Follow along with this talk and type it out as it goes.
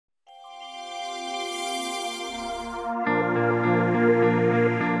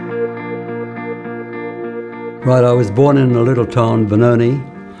Right, I was born in a little town, Benoni,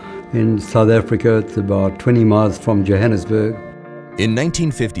 in South Africa. It's about 20 miles from Johannesburg. In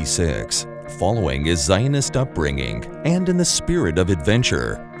 1956, following his Zionist upbringing and in the spirit of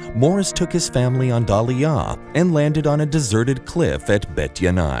adventure, Morris took his family on Aliyah and landed on a deserted cliff at Bet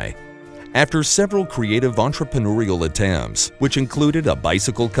Yanai. After several creative entrepreneurial attempts, which included a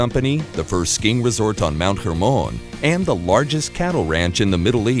bicycle company, the first skiing resort on Mount Hermon, and the largest cattle ranch in the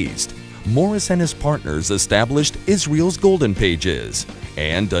Middle East, Morris and his partners established Israel's Golden Pages,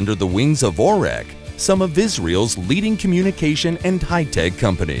 and under the wings of Aurec, some of Israel's leading communication and high-tech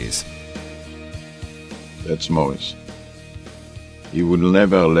companies. That's Morris. He will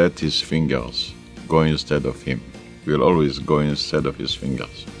never let his fingers go instead of him. He will always go instead of his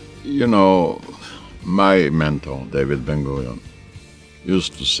fingers. You know, my mentor, David Ben-Gurion,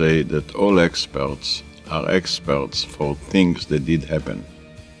 used to say that all experts are experts for things that did happen.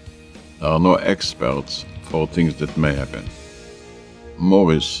 There are no experts for things that may happen.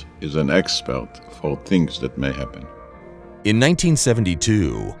 Morris is an expert for things that may happen. In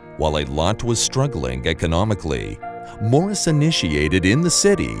 1972, while a lot was struggling economically, Morris initiated in the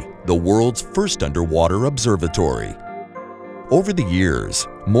city the world's first underwater observatory. Over the years,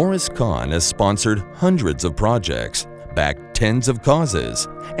 Morris Kahn has sponsored hundreds of projects, backed tens of causes,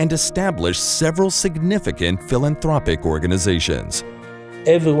 and established several significant philanthropic organizations.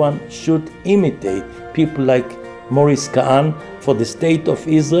 Everyone should imitate people like Morris Kahn for the state of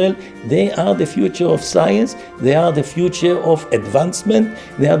Israel. They are the future of science, they are the future of advancement,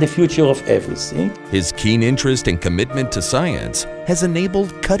 they are the future of everything. His keen interest and commitment to science has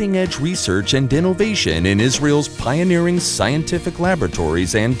enabled cutting-edge research and innovation in Israel's pioneering scientific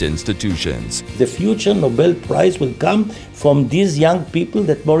laboratories and institutions. The future Nobel Prize will come from these young people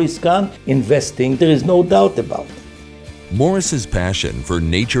that Morris Kahn investing, there is no doubt about it. Morris's passion for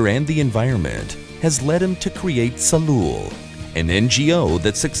nature and the environment has led him to create Salul, an NGO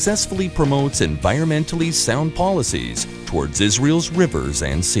that successfully promotes environmentally sound policies towards Israel's rivers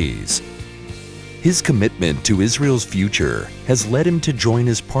and seas. His commitment to Israel's future has led him to join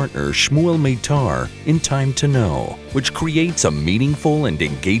his partner Shmuel Meitar in Time to Know, which creates a meaningful and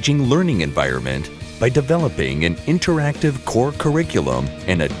engaging learning environment by developing an interactive core curriculum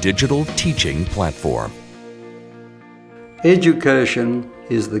and a digital teaching platform. Education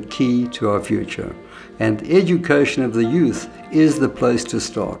is the key to our future, and education of the youth is the place to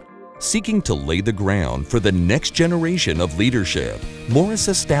start. Seeking to lay the ground for the next generation of leadership, Morris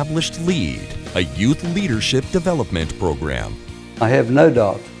established LEAD, a youth leadership development program. I have no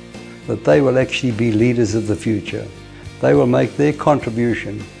doubt that they will actually be leaders of the future. They will make their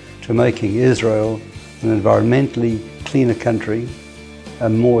contribution to making Israel an environmentally cleaner country, a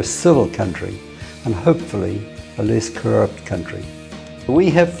more civil country, and hopefully a less corrupt country. We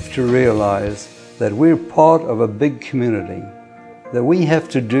have to realize that we're part of a big community, that we have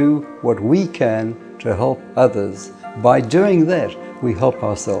to do what we can to help others. By doing that, we help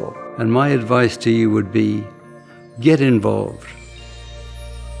ourselves. And my advice to you would be, get involved.